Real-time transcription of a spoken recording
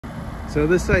So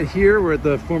this site here, we're at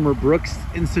the former Brooks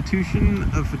Institution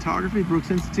of Photography, Brooks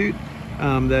Institute,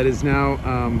 that is now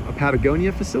a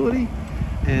Patagonia facility.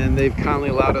 And they've kindly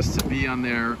allowed us to be on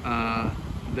their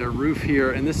roof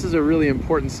here. And this is a really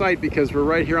important site because we're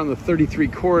right here on the 33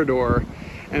 corridor.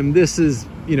 And this is,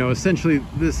 you know, essentially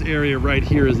this area right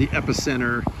here is the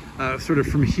epicenter, sort of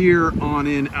from here on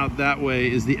in out that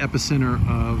way is the epicenter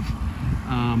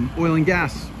of oil and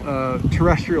gas,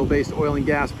 terrestrial-based oil and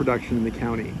gas production in the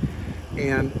county.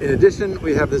 And in addition,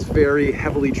 we have this very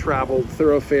heavily traveled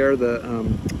thoroughfare, the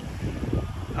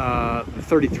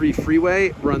 33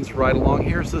 Freeway runs right along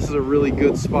here. So this is a really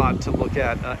good spot to look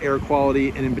at air quality.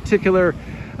 And in particular,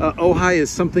 Ojai is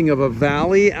something of a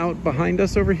valley out behind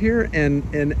us over here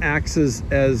and acts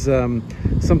as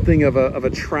something of a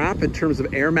trap in terms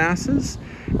of air masses.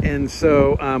 And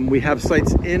so we have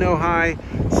sites in Ojai,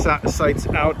 sites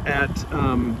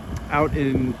out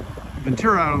in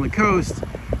Ventura, out on the coast.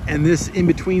 And this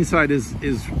in-between site is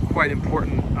quite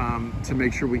important to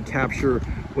make sure we capture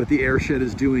what the airshed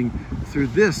is doing through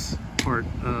this part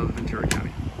of Ventura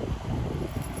County.